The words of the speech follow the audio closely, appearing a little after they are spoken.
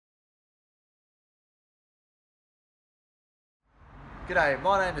G'day,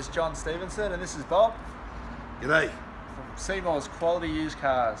 my name is John Stevenson and this is Bob. G'day. From Seemore's Quality Used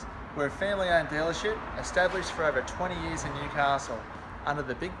Cars. We're a family-owned dealership established for over 20 years in Newcastle under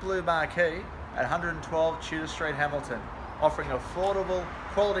the big blue marquee at 112 Tudor Street, Hamilton, offering affordable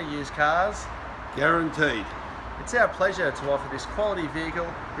quality used cars. Guaranteed. It's our pleasure to offer this quality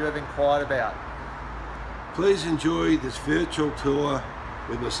vehicle you have inquired about. Please enjoy this virtual tour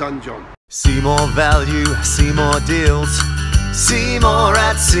with my son John. Seemore value, Seemore deals. Seemore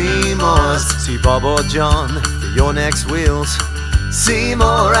at Seymours. See Bob or John for your next wheels.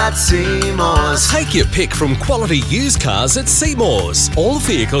 Seemore at Seymours. Take your pick from quality used cars at Seymour's. All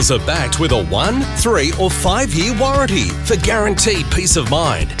vehicles are backed with a 1, 3 or 5 year warranty for guaranteed peace of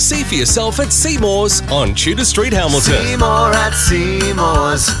mind. See for yourself at Seymour's on Tudor Street, Hamilton. Seemore at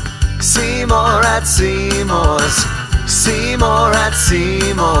Seymours. Seemore at Seymours. Seemore at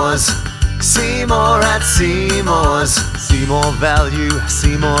Seymours. Seemore at Seymours. Seemore value,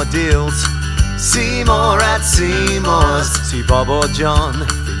 Seemore deals. Seemore at Seymours. See Bob or John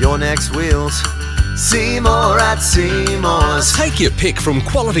for your next wheels. Seemore at Seymours. Take your pick from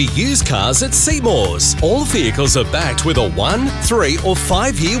quality used cars at Seymour's. All vehicles are backed with a 1, 3 or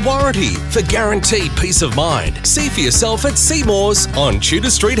 5 year warranty for guaranteed peace of mind. See for yourself at Seymour's on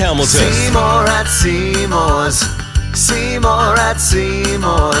Tudor Street, Hamilton. Seemore at Seymours. Seemore at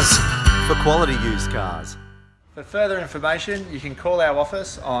Seymours. For quality used cars. For further information, you can call our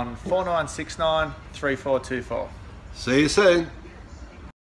office on 4969 3424. See you soon.